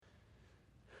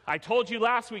I told you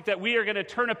last week that we are going to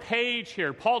turn a page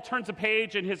here. Paul turns a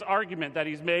page in his argument that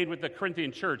he's made with the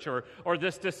Corinthian church, or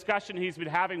this discussion he's been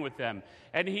having with them.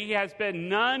 And he has been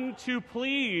none too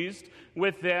pleased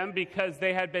with them because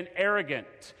they had been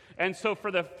arrogant. And so for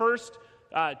the first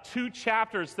 2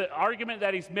 chapters, the argument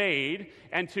that he's made,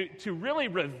 and to really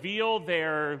reveal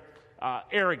their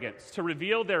arrogance, to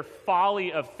reveal their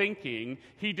folly of thinking,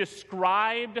 he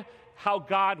described how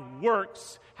God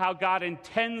works, how God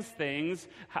intends things.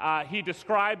 He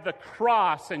described the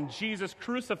cross and Jesus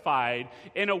crucified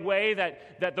in a way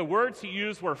that the words he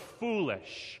used were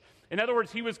foolish. In other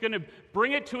words, he was going to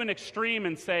bring it to an extreme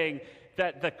and saying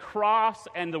that the cross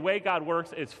and the way God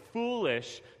works is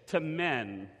foolish to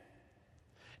men.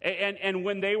 And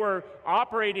when they were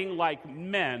operating like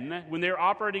men, when they were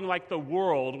operating like the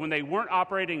world, when they weren't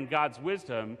operating in God's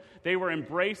wisdom, they were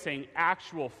embracing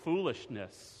actual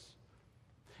foolishness.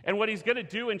 And what he's going to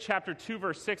do in chapter 2,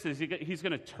 verse 6 is he's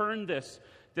going to turn this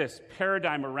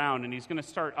paradigm around, and he's going to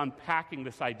start unpacking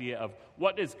this idea of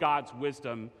what does God's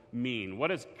wisdom mean? What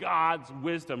does God's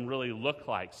wisdom really look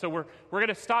like? So we're going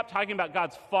to stop talking about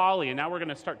God's folly, and now we're going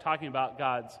to start talking about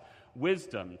God's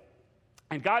wisdom.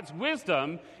 And God's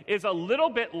wisdom is a little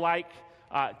bit like,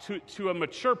 to a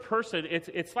mature person,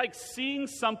 it's like seeing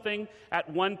something at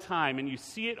one time, and you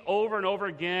see it over and over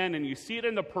again, and you see it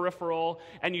in the peripheral,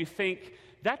 and you think,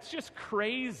 that's just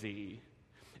crazy.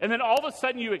 And then all of a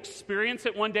sudden you experience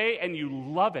it one day, and you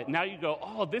love it. Now you go,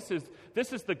 oh, this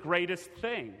is the greatest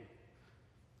thing.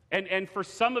 And for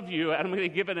some of you, and I'm going to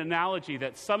give an analogy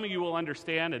that some of you will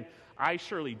understand, and I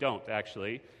surely don't,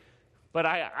 actually. But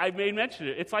I may mention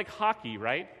it. It's like hockey,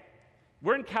 right?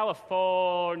 We're in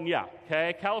California,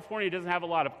 okay? California doesn't have a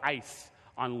lot of ice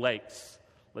on lakes.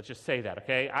 Let's just say that,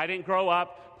 okay? I didn't grow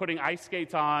up putting ice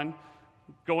skates on,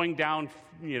 going down,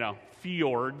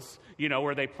 fjords,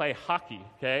 where they play hockey,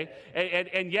 okay?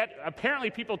 And yet,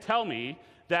 apparently people tell me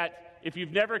that if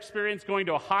you've never experienced going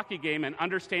to a hockey game and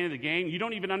understanding the game, you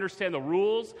don't even understand the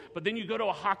rules, but then you go to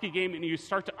a hockey game and you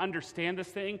start to understand this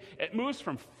thing, it moves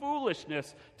from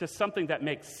foolishness to something that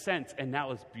makes sense and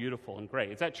now is beautiful and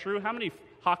great. Is that true? How many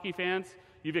hockey fans,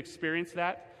 you've experienced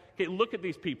that? Okay, look at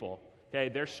these people. Okay,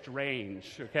 they're strange,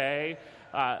 okay?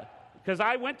 Because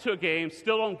I went to a game,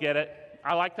 still don't get it.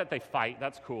 I like that they fight.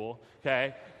 That's cool,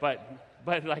 okay? But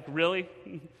like, really?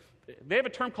 They have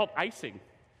a term called icing.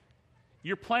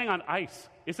 You're playing on ice.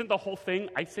 Isn't the whole thing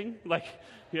icing? Like,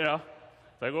 it's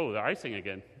like, oh, they're icing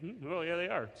again. Well, yeah, they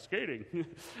are. Skating.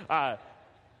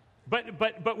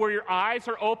 But where your eyes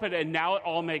are open and now it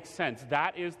all makes sense,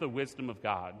 that is the wisdom of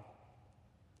God.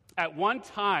 At one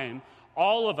time,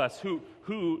 all of us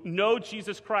who know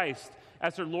Jesus Christ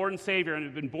as their Lord and Savior and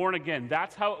have been born again,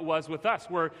 that's how it was with us,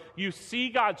 where you see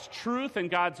God's truth and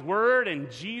God's Word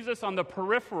and Jesus on the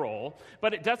peripheral,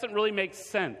 but it doesn't really make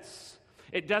sense.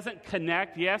 It doesn't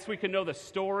connect. Yes, we can know the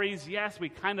stories. Yes, we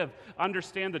kind of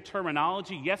understand the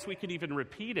terminology. Yes, we could even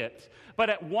repeat it. But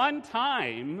at one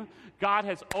time, God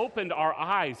has opened our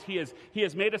eyes. He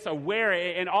has made us aware,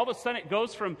 and all of a sudden it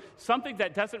goes from something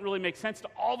that doesn't really make sense to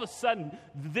all of a sudden,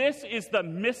 this is the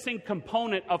missing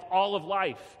component of all of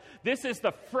life. This is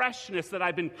the freshness that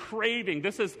I've been craving.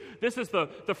 This is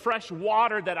the fresh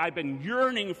water that I've been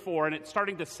yearning for, and it's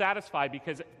starting to satisfy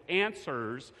because it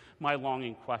answers my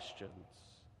longing questions.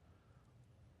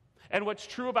 And what's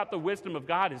true about the wisdom of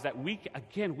God is that we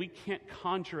can't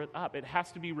conjure it up. It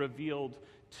has to be revealed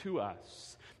to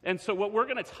us. And so what we're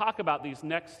going to talk about these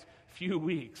next few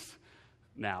weeks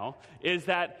now is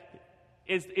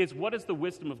what is the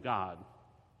wisdom of God?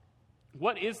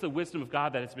 What is the wisdom of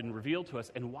God that has been revealed to us,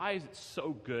 and why is it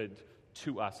so good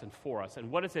to us and for us?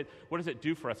 And what does it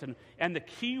do for us? And the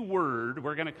key word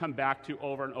we're going to come back to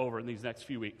over and over in these next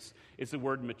few weeks is the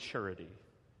word maturity.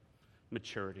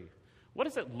 Maturity. What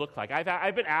does it look like?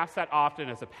 I've been asked that often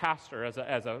as a pastor, as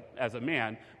a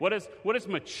man. What does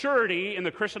maturity in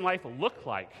the Christian life look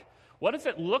like? What does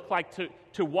it look like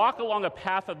to walk along a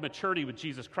path of maturity with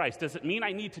Jesus Christ? Does it mean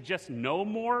I need to just know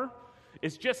more?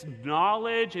 Is just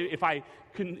knowledge? If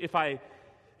I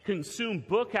consume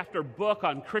book after book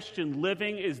on Christian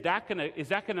living, is that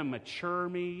gonna mature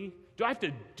me? Do I have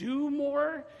to do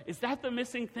more? Is that the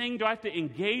missing thing? Do I have to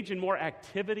engage in more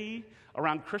activity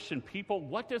around Christian people?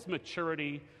 What does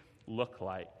maturity look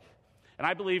like? And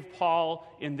I believe Paul,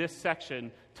 in this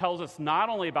section, tells us not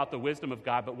only about the wisdom of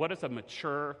God, but what does a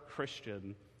mature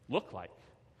Christian look like?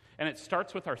 And it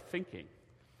starts with our thinking.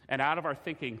 And out of our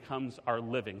thinking comes our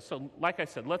living. So, like I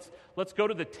said, let's go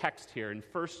to the text here in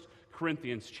 1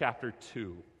 Corinthians chapter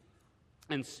 2.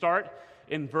 And start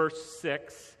in verse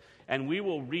 6. And we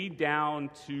will read down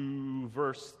to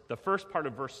the first part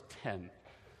of verse 10.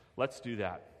 Let's do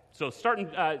that. So starting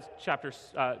chapter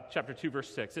 2,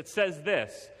 verse 6, it says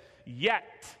this,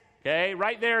 yet, okay,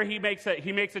 right there he makes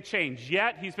a change.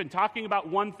 Yet, he's been talking about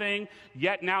one thing,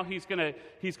 yet now he's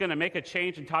gonna make a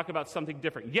change and talk about something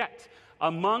different. Yet,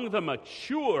 among the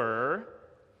mature,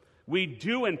 we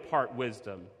do impart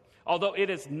wisdom, although it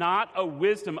is not a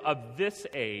wisdom of this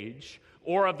age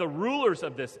or of the rulers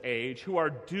of this age who are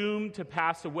doomed to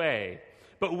pass away.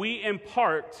 But we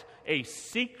impart a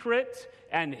secret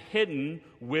and hidden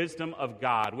wisdom of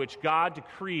God, which God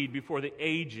decreed before the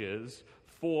ages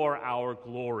for our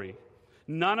glory.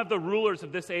 None of the rulers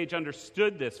of this age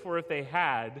understood this, for if they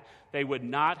had, they would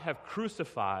not have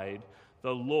crucified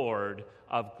the Lord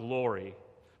of glory.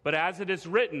 But as it is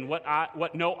written,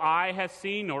 what no eye has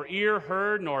seen, nor ear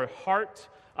heard, nor heart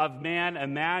of man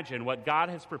imagined, what God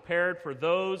has prepared for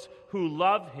those who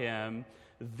love him,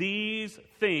 these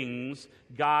things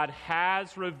God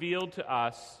has revealed to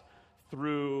us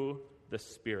through the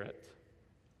Spirit.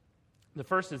 The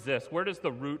first is this: what is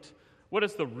the root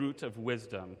of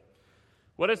wisdom?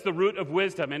 What is the root of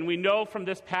wisdom? And we know from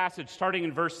this passage, starting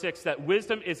in verse 6, that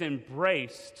wisdom is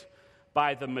embraced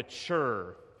by the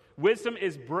mature. Wisdom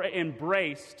is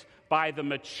embraced by the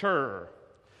mature.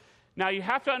 Now, you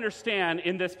have to understand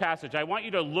in this passage, I want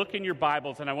you to look in your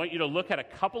Bibles and I want you to look at a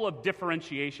couple of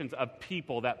differentiations of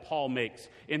people that Paul makes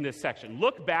in this section.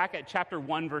 Look back at chapter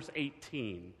 1, verse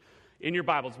 18 in your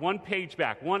Bibles, one page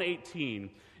back, 1:18.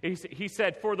 He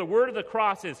said, "For the word of the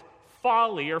cross is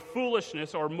folly or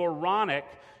foolishness or moronic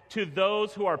to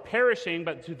those who are perishing,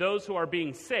 but to those who are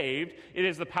being saved, it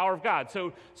is the power of God."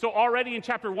 So already in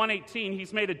chapter 1:18,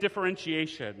 he's made a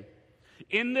differentiation.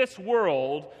 In this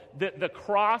world, the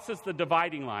cross is the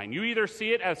dividing line. You either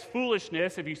see it as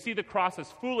foolishness. If you see the cross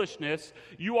as foolishness,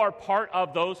 you are part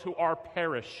of those who are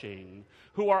perishing,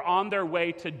 who are on their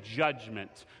way to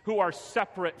judgment, who are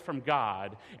separate from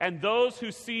God. And those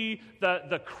who see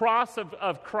the cross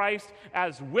of Christ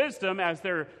as wisdom, as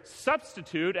their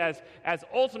substitute, as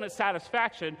ultimate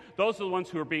satisfaction, those are the ones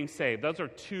who are being saved. Those are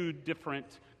two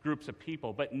different groups of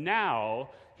people. But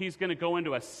now, he's going to go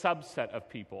into a subset of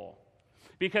people.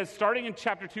 Because starting in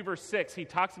chapter 2, verse 6, he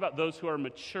talks about those who are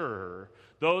mature,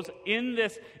 those in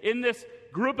this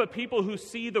group of people who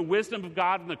see the wisdom of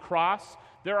God in the cross.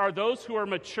 There are those who are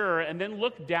mature, and then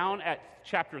look down at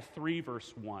chapter 3,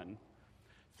 verse 1.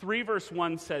 3, verse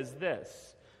 1 says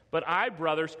this: "But I,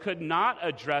 brothers, could not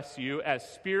address you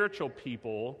as spiritual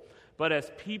people, but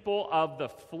as people of the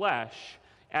flesh,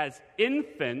 as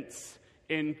infants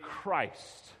in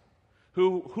Christ."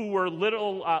 Who were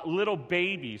little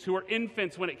babies, who were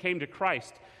infants when it came to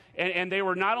Christ. And they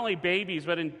were not only babies,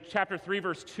 but in chapter 3,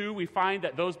 verse 2, we find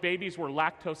that those babies were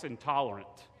lactose intolerant.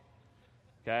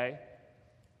 Okay?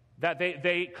 That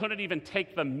they couldn't even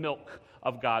take the milk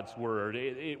of God's word.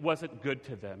 It wasn't good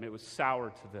to them. It was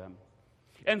sour to them.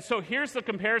 And so here's the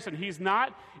comparison. He's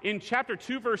not, in chapter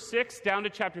 2, verse 6, down to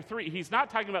chapter 3, he's not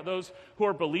talking about those who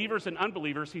are believers and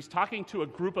unbelievers. He's talking to a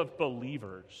group of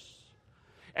believers.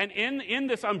 And in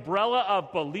this umbrella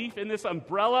of belief, in this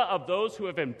umbrella of those who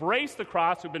have embraced the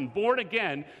cross, who've been born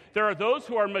again, there are those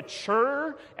who are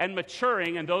mature and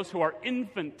maturing and those who are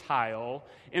infantile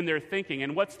in their thinking.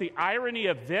 And what's the irony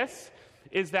of this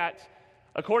is that,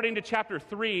 according to chapter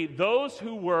 3, those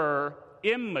who were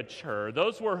immature,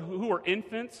 who were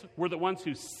infants, were the ones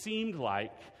who seemed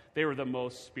like they were the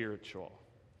most spiritual.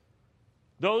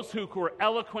 Those who were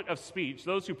eloquent of speech,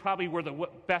 those who probably were the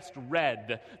best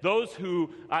read, those who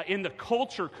in the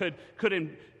culture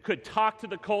could talk to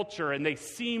the culture, and they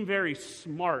seem very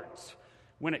smart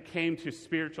when it came to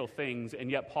spiritual things, and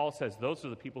yet Paul says those are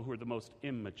the people who are the most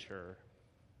immature.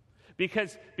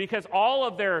 Because all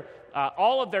of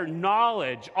their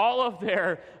knowledge, all of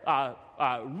their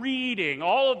reading,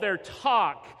 all of their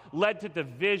talk led to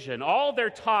division. All of their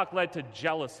talk led to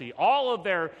jealousy. All of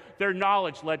their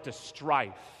knowledge led to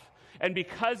strife. And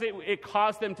because it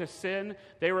caused them to sin,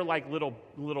 they were like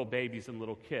little babies and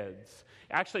little kids.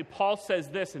 Actually, Paul says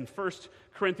this in 1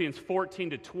 Corinthians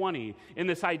 14-20, in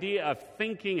this idea of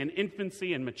thinking and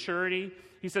infancy and maturity.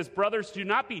 He says, "Brothers, do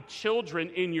not be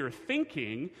children in your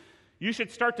thinking. You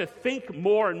should start to think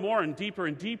more and more and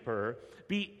deeper.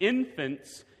 Be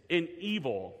infants in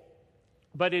evil,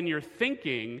 but in your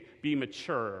thinking, be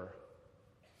mature."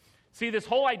 See, this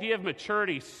whole idea of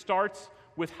maturity starts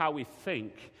with how we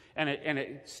think, and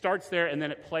it starts there, and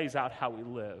then it plays out how we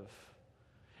live.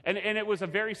 And it was a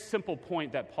very simple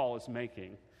point that Paul is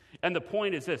making. And the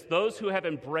point is this: those who have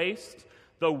embraced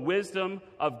the wisdom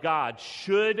of God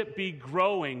should be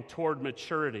growing toward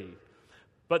maturity.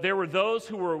 But there were those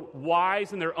who were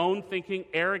wise in their own thinking,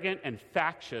 arrogant and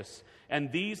factious,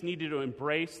 and these needed to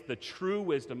embrace the true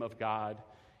wisdom of God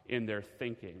in their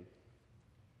thinking.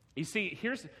 You see,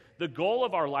 here's the goal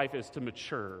of our life is to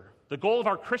mature. The goal of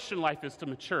our Christian life is to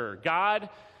mature. God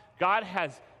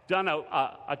has done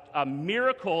a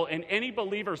miracle in any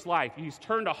believer's life. He's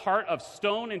turned a heart of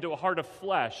stone into a heart of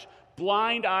flesh.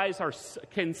 Blind eyes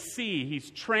can see.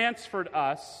 He's transferred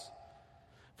us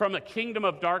from a kingdom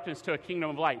of darkness to a kingdom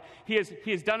of light. He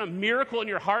has done a miracle in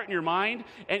your heart and your mind,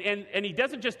 and he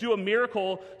doesn't just do a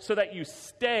miracle so that you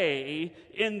stay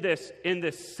in this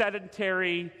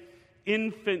sedentary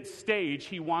infant stage.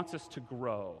 He wants us to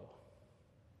grow.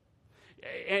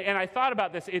 And I thought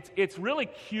about this. It's really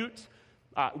cute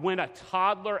when a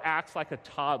toddler acts like a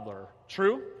toddler.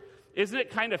 True? Isn't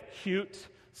it kind of cute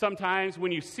sometimes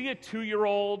when you see a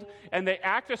 2-year-old and they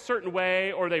act a certain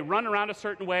way or they run around a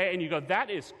certain way and you go, that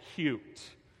is cute.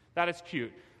 That is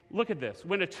cute. Look at this.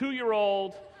 When a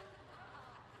 2-year-old,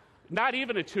 not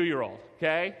even a 2-year-old,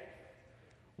 okay,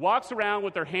 walks around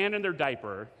with their hand in their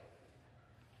diaper,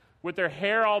 with their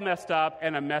hair all messed up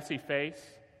and a messy face,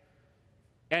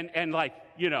 and like,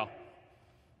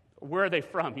 where are they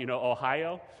from?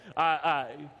 Ohio?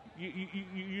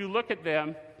 You look at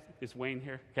them. Is Wayne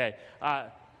here? Okay.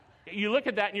 You look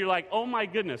at that and you're like, oh my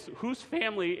goodness, whose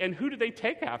family and who do they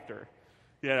take after?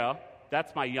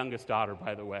 That's my youngest daughter,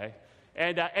 by the way.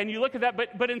 And you look at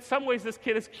that, but in some ways this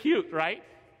kid is cute, right?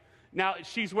 Now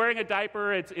she's wearing a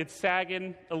diaper. It's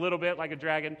sagging a little bit like a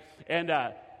dragon. And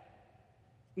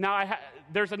now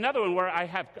there's another one where I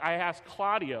asked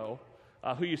Claudio,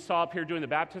 who you saw up here doing the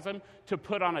baptism, to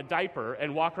put on a diaper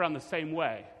and walk around the same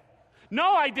way.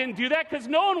 No, I didn't do that because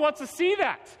no one wants to see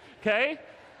that, okay?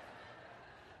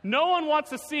 No one wants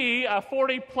to see a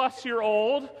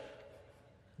 40-plus-year-old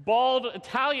bald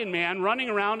Italian man running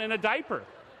around in a diaper.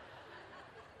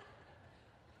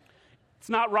 It's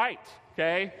not right,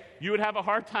 okay? You would have a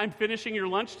hard time finishing your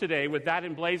lunch today with that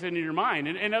emblazoned in your mind.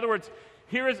 In other words,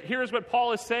 here is what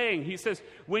Paul is saying. He says,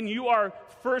 when you are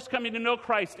first coming to know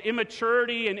Christ,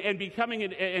 immaturity and becoming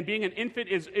and being an infant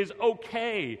is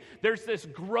okay. There's this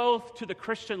growth to the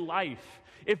Christian life.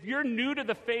 If you're new to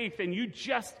the faith and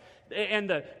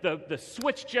the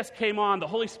switch just came on, the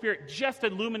Holy Spirit just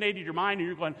illuminated your mind, and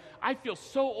you're going, I feel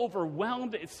so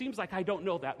overwhelmed. It seems like I don't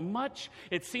know that much.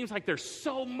 It seems like there's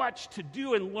so much to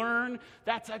do and learn.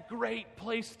 That's a great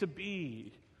place to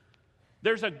be.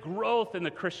 There's a growth in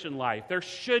the Christian life. There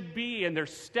should be, and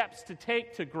there's steps to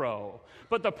take to grow.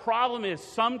 But the problem is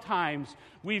sometimes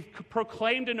we've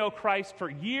proclaimed to know Christ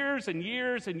for years and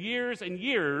years and years and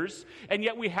years, and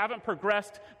yet we haven't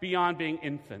progressed beyond being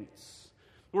infants.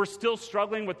 We're still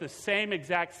struggling with the same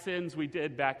exact sins we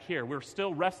did back here. We're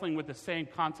still wrestling with the same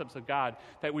concepts of God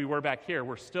that we were back here.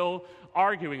 We're still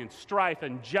arguing and strife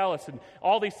and jealous, and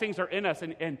all these things are in us.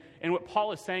 And what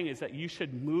Paul is saying is that you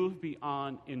should move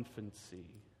beyond infancy.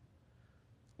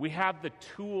 We have the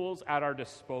tools at our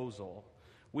disposal.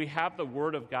 We have the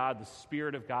Word of God, the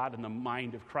Spirit of God, and the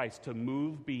mind of Christ to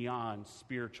move beyond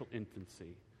spiritual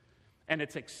infancy. And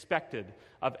it's expected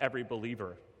of every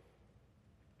believer.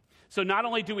 So not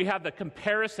only do we have the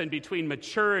comparison between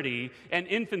maturity and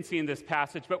infancy in this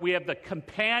passage, but we have the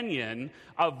companion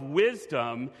of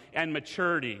wisdom and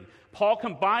maturity. Paul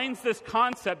combines this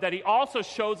concept that he also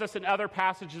shows us in other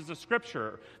passages of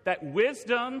Scripture, that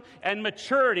wisdom and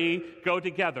maturity go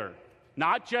together.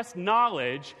 Not just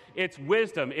knowledge, it's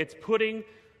wisdom. It's putting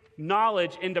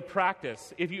knowledge into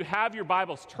practice. If you have your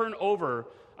Bibles, turn over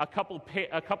a couple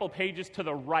pages to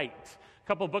the right. A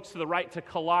couple books to the right to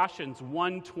Colossians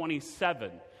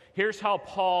 1:27. Here's how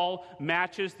Paul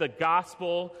matches the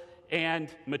gospel and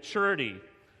maturity.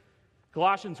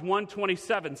 Colossians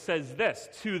 1:27 says this,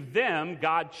 to them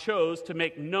God chose to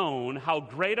make known how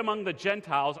great among the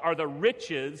Gentiles are the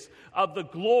riches of the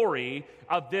glory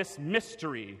of this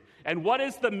mystery. And what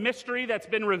is the mystery that's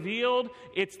been revealed?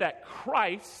 It's that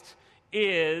Christ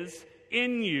is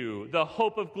in you, the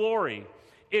hope of glory.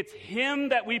 It's him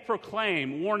that we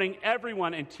proclaim, warning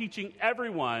everyone and teaching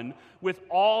everyone with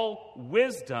all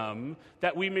wisdom,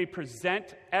 that we may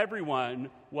present everyone,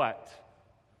 what?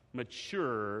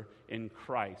 Mature in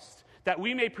Christ. That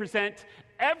we may present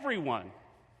everyone.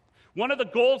 One of the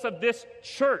goals of this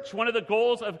church, one of the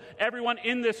goals of everyone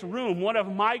in this room, one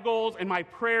of my goals and my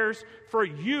prayers for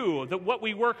you, that what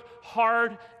we work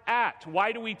hard at.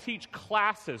 Why do we teach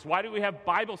classes? Why do we have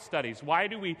Bible studies? Why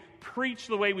do we preach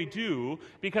the way we do?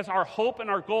 Because our hope and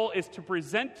our goal is to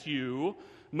present you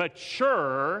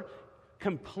mature,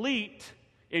 complete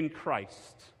in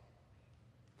Christ.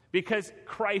 Because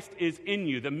Christ is in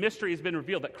you. The mystery has been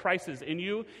revealed that Christ is in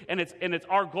you, and it's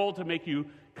our goal to make you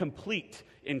complete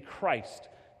in Christ.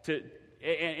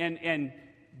 And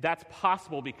that's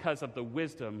possible because of the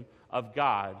wisdom of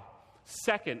God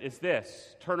Second is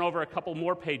this. Turn over a couple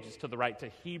more pages to the right to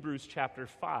Hebrews chapter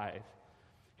 5.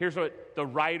 Here's what the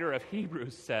writer of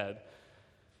Hebrews said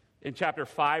in chapter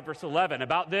 5, verse 11.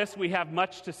 About this we have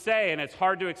much to say, and it's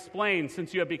hard to explain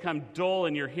since you have become dull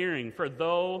in your hearing. For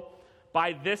though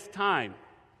by this time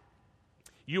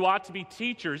you ought to be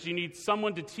teachers, you need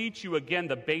someone to teach you again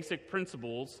the basic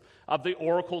principles of the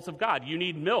oracles of God. You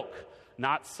need milk,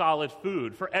 not solid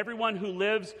food. For everyone who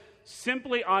lives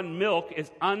simply on milk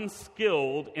is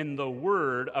unskilled in the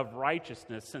word of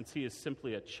righteousness, since he is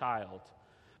simply a child.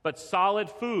 But solid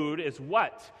food is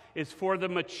what? Is for the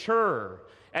mature.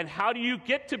 And how do you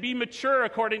get to be mature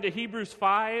according to Hebrews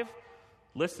 5?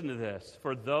 Listen to this.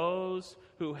 For those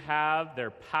who have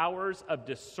their powers of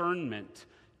discernment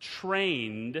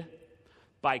trained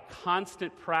by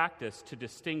constant practice to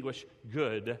distinguish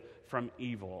good from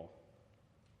evil.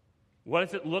 What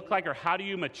does it look like, or how do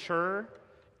you mature?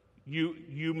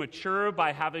 You mature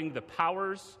by having the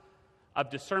powers of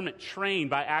discernment trained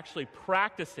by actually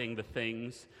practicing the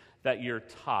things that you're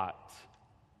taught.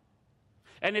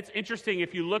 And it's interesting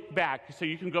if you look back, so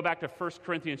you can go back to 1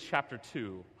 Corinthians chapter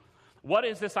 2. What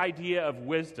is this idea of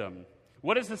wisdom?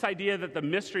 What is this idea that the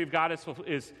mystery of God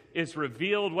is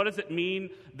revealed? What does it mean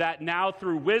that now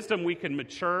through wisdom we can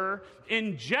mature?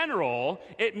 In general,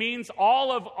 it means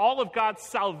all of God's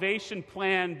salvation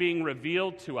plan being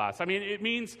revealed to us. I mean, it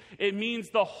means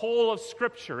the whole of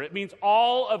Scripture. It means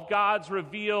all of God's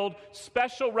revealed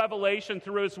special revelation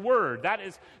through His Word. That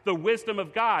is the wisdom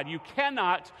of God. You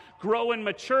cannot grow in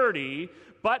maturity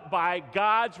but by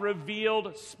God's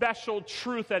revealed special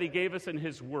truth that He gave us in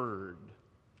His Word.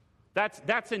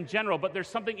 That's in general, but there's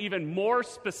something even more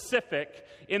specific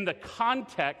in the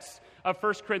context of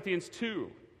 1 Corinthians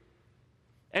 2.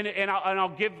 And I'll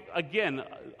give, again,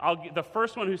 the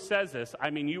first one who says this, I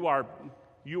mean, you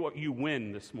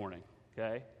win this morning,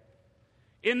 okay?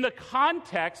 In the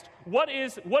context, what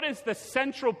is the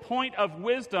central point of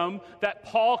wisdom that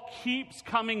Paul keeps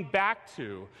coming back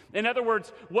to? In other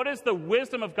words, what is the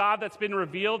wisdom of God that's been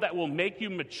revealed that will make you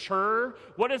mature?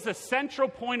 What is the central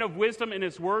point of wisdom in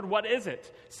His Word? What is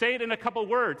it? Say it in a couple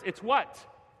words. It's what?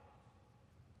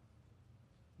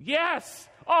 Yes!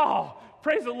 Oh,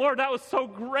 praise the Lord, that was so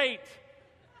great.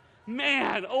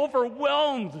 Man,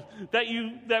 overwhelmed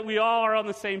that we all are on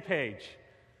the same page.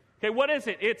 Okay, what is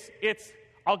it? It's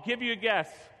I'll give you a guess.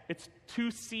 It's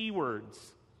two C words,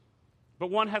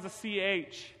 but one has a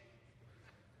CH,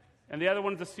 and the other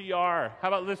one's a CR. How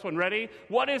about this one? Ready?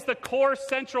 What is the core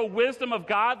central wisdom of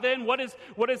God then? What is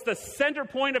the center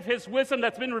point of His wisdom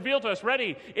that's been revealed to us?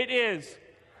 Ready? It is.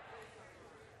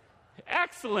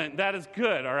 Excellent. That is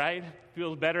good, all right?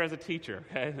 Feels better as a teacher,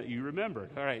 okay? You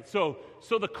remembered. All right. So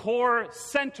the core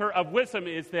center of wisdom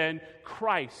is then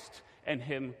Christ and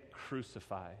Him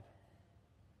crucified.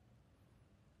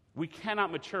 We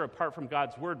cannot mature apart from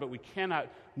God's Word, but we cannot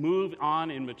move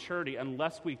on in maturity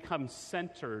unless we come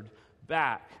centered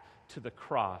back to the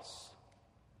cross.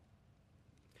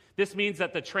 This means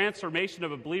that the transformation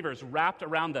of a believer is wrapped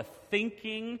around the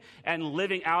thinking and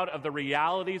living out of the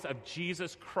realities of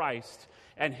Jesus Christ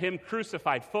and Him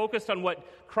crucified, focused on what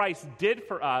Christ did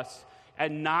for us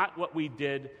and not what we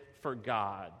did for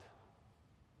God.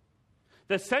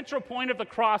 The central point of the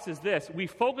cross is this. We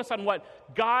focus on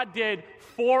what God did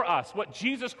for us, what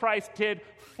Jesus Christ did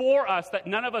for us that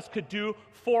none of us could do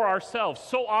for ourselves.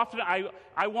 So often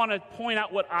I want to point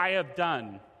out what I have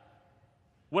done.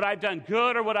 What I've done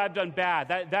good or what I've done bad.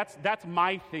 That's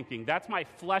my thinking. That's my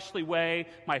fleshly way.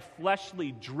 My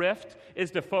fleshly drift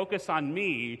is to focus on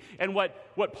me. And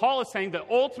what Paul is saying, the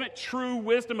ultimate true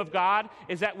wisdom of God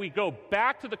is that we go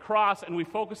back to the cross and we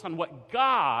focus on what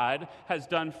God has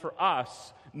done for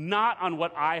us, not on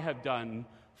what I have done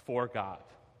for God.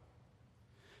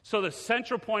 So the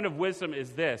central point of wisdom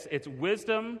is this. It's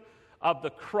wisdom of the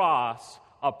cross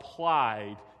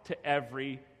applied to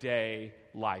everyday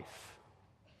life.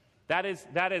 That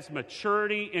is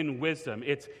maturity in wisdom.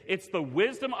 It's the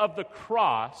wisdom of the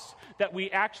cross that we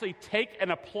actually take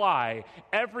and apply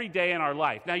every day in our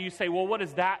life. Now you say, well, what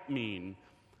does that mean?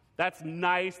 That's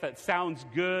nice. That sounds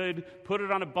good. Put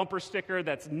it on a bumper sticker.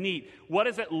 That's neat. What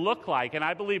does it look like? And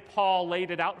I believe Paul laid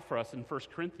it out for us in 1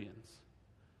 Corinthians.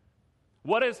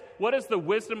 What is the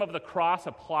wisdom of the cross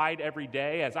applied every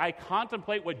day as I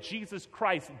contemplate what Jesus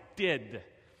Christ did?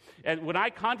 And when I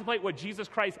contemplate what Jesus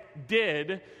Christ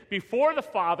did before the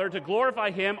Father to glorify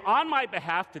Him on my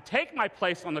behalf, to take my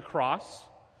place on the cross,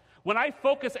 when I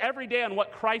focus every day on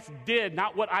what Christ did,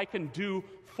 not what I can do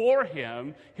for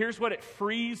Him, here's what it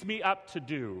frees me up to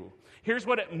do. Here's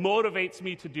what it motivates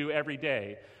me to do every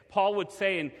day. Paul would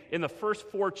say in the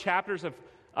first 4 chapters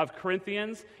of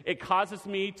Corinthians, it causes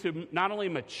me to not only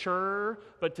mature,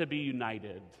 but to be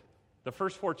united. The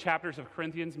first 4 chapters of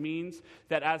Corinthians means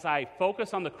that as I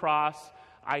focus on the cross,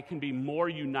 I can be more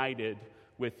united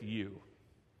with you.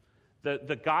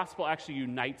 The gospel actually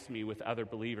unites me with other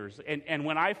believers. And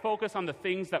when I focus on the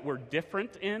things that we're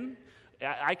different in,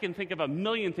 I can think of a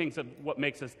million things of what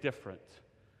makes us different.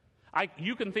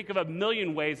 You can think of a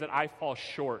million ways that I fall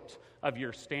short of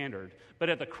your standard. But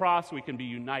at the cross, we can be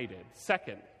united.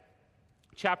 Second,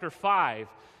 chapter 5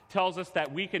 tells us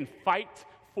that we can fight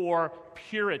for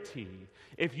purity.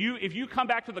 If you come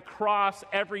back to the cross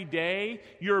every day,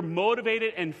 you're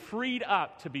motivated and freed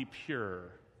up to be pure.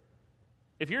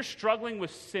 If you're struggling with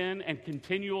sin and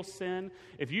continual sin,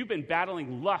 if you've been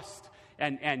battling lust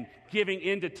and giving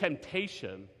in to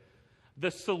temptation,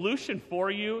 the solution for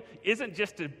you isn't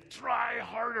just to try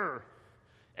harder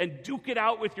and duke it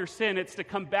out with your sin. It's to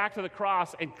come back to the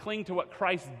cross and cling to what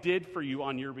Christ did for you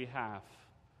on your behalf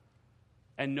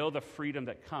and know the freedom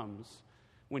that comes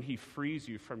when he frees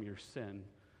you from your sin.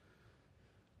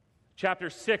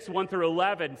 Chapter 6, 1 through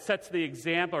 11 sets the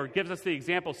example, or gives us the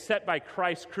example set by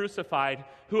Christ crucified,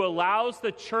 who allows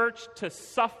the church to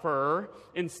suffer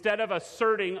instead of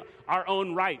asserting our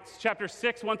own rights. Chapter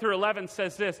 6, 1 through 11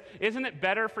 says this: isn't it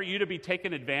better for you to be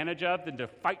taken advantage of than to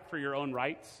fight for your own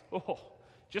rights? Oh,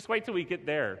 just wait till we get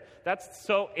there. That's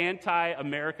so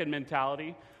anti-American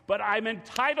mentality, but I'm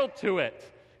entitled to it.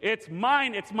 It's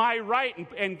mine, it's my right.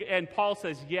 And Paul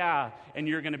says, yeah, and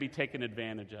you're going to be taken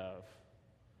advantage of.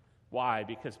 Why?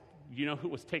 Because you know who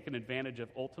was taken advantage of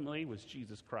ultimately was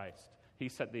Jesus Christ. He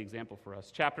set the example for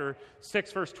us. Chapter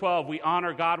 6, verse 12, we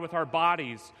honor God with our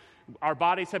bodies. Our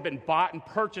bodies have been bought and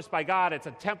purchased by God. It's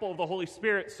a temple of the Holy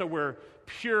Spirit, so we're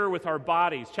pure with our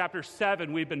bodies. Chapter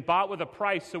 7, we've been bought with a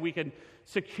price so we can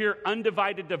secure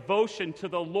undivided devotion to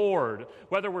the Lord.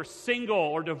 Whether we're single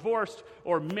or divorced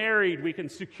or married, we can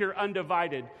secure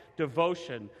undivided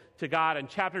devotion to God. And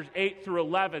chapters 8 through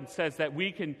 11 says that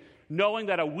we can, knowing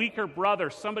that a weaker brother,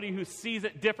 somebody who sees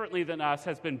it differently than us,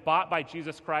 has been bought by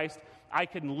Jesus Christ, I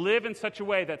can live in such a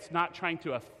way that's not trying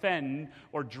to offend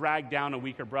or drag down a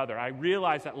weaker brother. I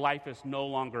realize that life is no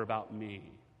longer about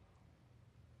me.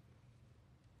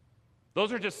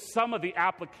 Those are just some of the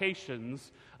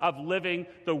applications of living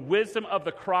the wisdom of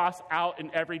the cross out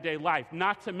in everyday life.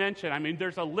 Not to mention,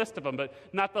 there's a list of them, but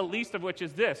not the least of which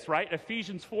is this, right?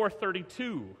 Ephesians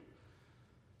 4:32.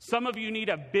 Some of you need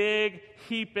a big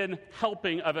heaping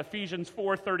helping of Ephesians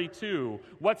 4:32.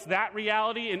 What's that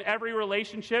reality? In every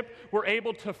relationship, we're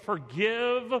able to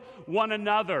forgive one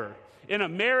another. In a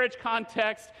marriage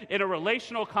context, in a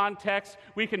relational context,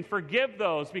 we can forgive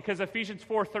those because Ephesians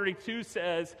 4:32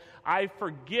 says, I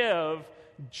forgive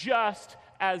just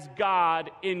as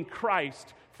God in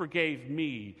Christ forgave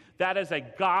me. That is a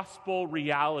gospel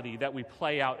reality that we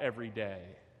play out every day.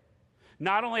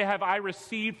 Not only have I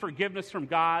received forgiveness from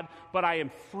God, but I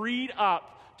am freed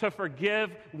up to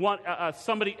forgive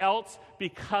somebody else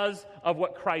because of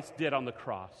what Christ did on the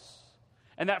cross.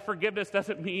 And that forgiveness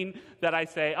doesn't mean that I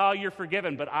say, oh, you're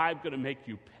forgiven, but I'm going to make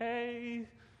you pay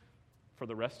for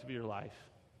the rest of your life.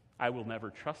 I will never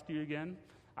trust you again.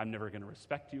 I'm never going to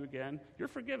respect you again. You're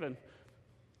forgiven.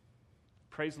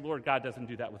 Praise the Lord, God doesn't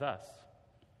do that with us.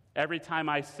 Every time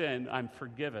I sin, I'm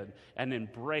forgiven and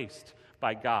embraced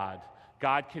by God.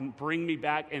 God can bring me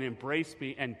back and embrace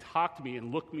me and talk to me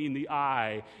and look me in the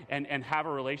eye and have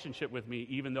a relationship with me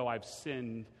even though I've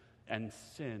sinned and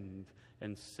sinned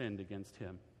and sinned against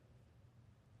him.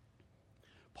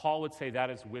 Paul would say that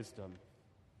is wisdom.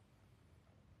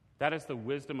 That is the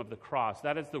wisdom of the cross.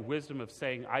 That is the wisdom of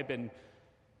saying, I've been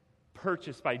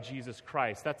purchased by Jesus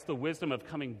Christ. That's the wisdom of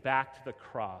coming back to the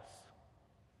cross.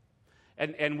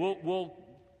 And we'll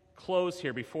close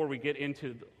here before we get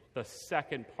into the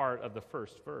second part of the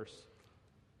first verse.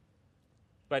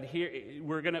 But here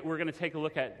we're gonna take a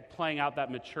look at playing out that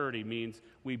maturity means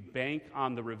we bank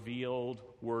on the revealed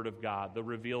word of God, the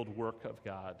revealed work of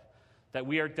God. That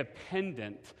we are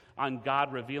dependent on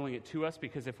God revealing it to us,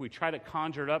 because if we try to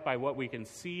conjure it up by what we can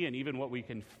see and even what we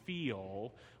can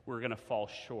feel, we're going to fall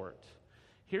short.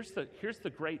 Here's the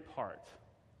great part.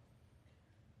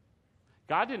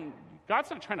 God's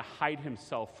not trying to hide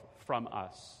himself from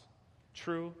us.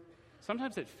 True?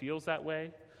 Sometimes it feels that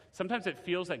way. Sometimes it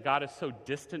feels that God is so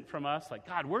distant from us, like,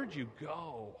 God, where'd you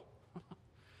go?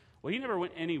 Well, he never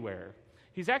went anywhere.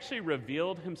 He's actually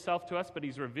revealed himself to us, but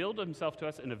he's revealed himself to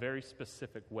us in a very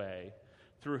specific way,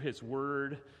 through his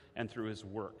word and through his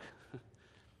work.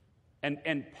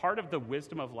 And part of the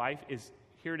wisdom of life is,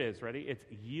 here it is, ready? It's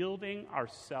yielding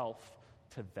ourself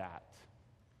to that.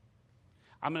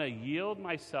 I'm going to yield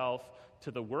myself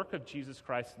to the work of Jesus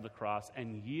Christ on the cross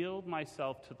and yield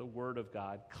myself to the Word of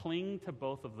God. Cling to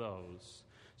both of those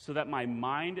so that my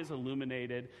mind is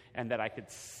illuminated and that I could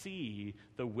see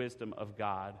the wisdom of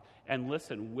God. And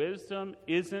listen, wisdom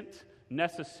isn't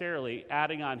necessarily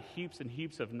adding on heaps and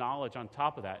heaps of knowledge on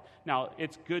top of that. Now,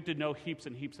 it's good to know heaps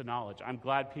and heaps of knowledge. I'm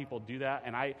glad people do that,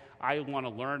 and I want to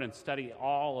learn and study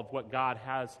all of what God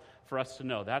has for us to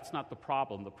know. That's not the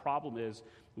problem. The problem is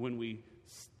when we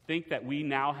think that we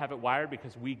now have it wired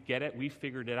because we get it, we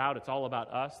figured it out, it's all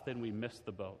about us, then we miss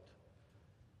the boat.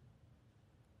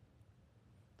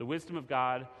 The wisdom of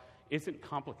God isn't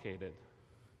complicated,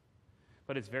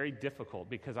 but it's very difficult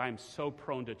because I am so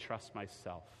prone to trust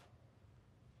myself.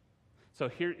 So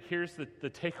here's the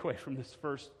takeaway from this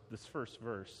first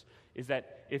verse, is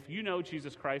that if you know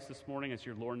Jesus Christ this morning as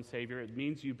your Lord and Savior, it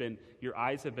means your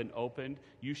eyes have been opened.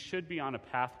 You should be on a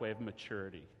pathway of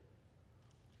maturity.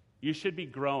 You should be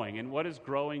growing. And what does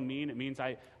growing mean? It means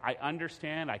I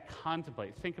understand, I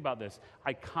contemplate. Think about this.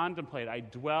 I contemplate, I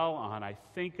dwell on, I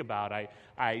think about,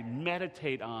 I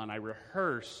meditate on, I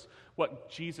rehearse what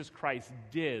Jesus Christ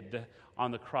did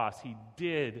on the cross. He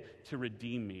did to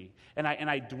redeem me. And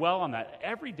I dwell on that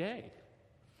every day.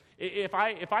 If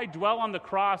I dwell on the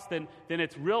cross, then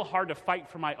it's real hard to fight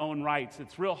for my own rights.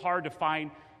 It's real hard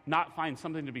to not find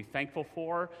something to be thankful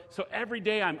for. So every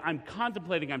day I'm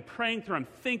contemplating, I'm praying through, I'm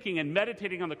thinking and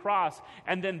meditating on the cross,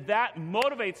 and then that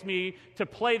motivates me to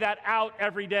play that out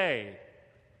every day.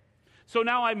 So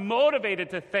now I'm motivated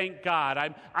to thank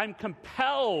God. I'm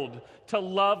compelled to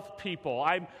love people.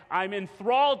 I'm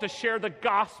enthralled to share the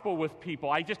gospel with people.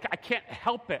 I can't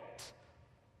help it.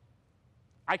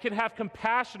 I can have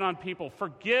compassion on people,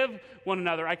 forgive one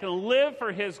another. I can live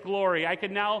for His glory. I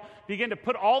can now begin to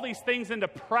put all these things into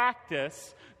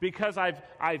practice because I've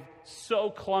so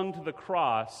clung to the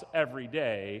cross every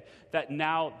day that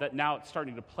now it's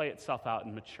starting to play itself out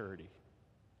in maturity.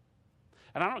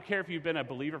 And I don't care if you've been a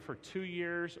believer for 2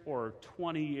 years or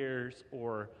 20 years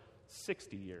or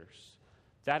 60 years.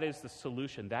 That is the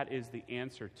solution. That is the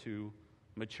answer to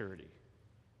maturity.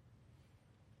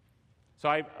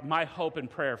 So my hope and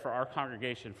prayer for our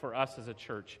congregation, for us as a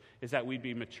church, is that we'd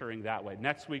be maturing that way.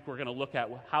 Next week, we're going to look at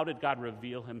how did God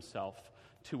reveal Himself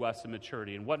to us in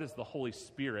maturity, and what does the Holy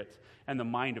Spirit and the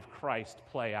mind of Christ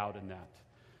play out in that.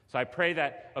 So I pray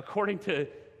that according to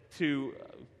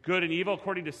good and evil,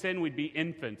 according to sin, we'd be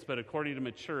infants, but according to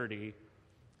maturity,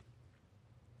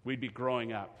 we'd be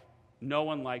growing up. No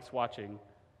one likes watching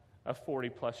a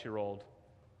 40-plus-year-old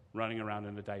running around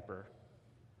in a diaper.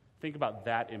 Think about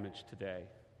that image today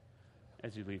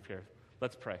as you leave here.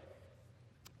 Let's pray.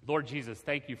 Lord Jesus,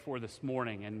 thank you for this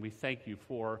morning, and we thank you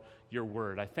for your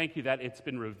word. I thank you that it's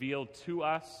been revealed to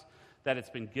us, that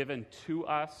it's been given to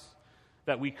us,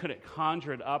 that we couldn't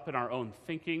conjure it up in our own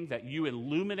thinking, that you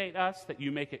illuminate us, that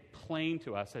you make it plain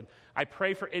to us. And I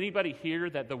pray for anybody here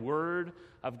that the word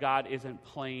of God isn't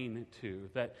plain to,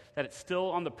 that it's still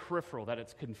on the peripheral, that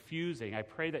it's confusing. I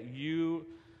pray that you,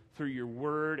 through your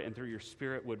word and through your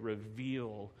Spirit, would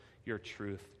reveal your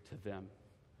truth to them.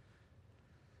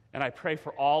 And I pray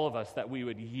for all of us that we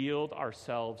would yield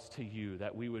ourselves to you,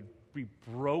 that we would be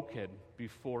broken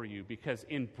before you, because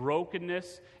in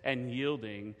brokenness and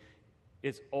yielding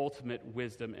is ultimate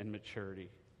wisdom and maturity.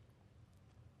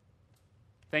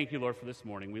 Thank you, Lord, for this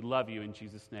morning. We love you in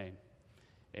Jesus' name.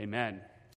 Amen.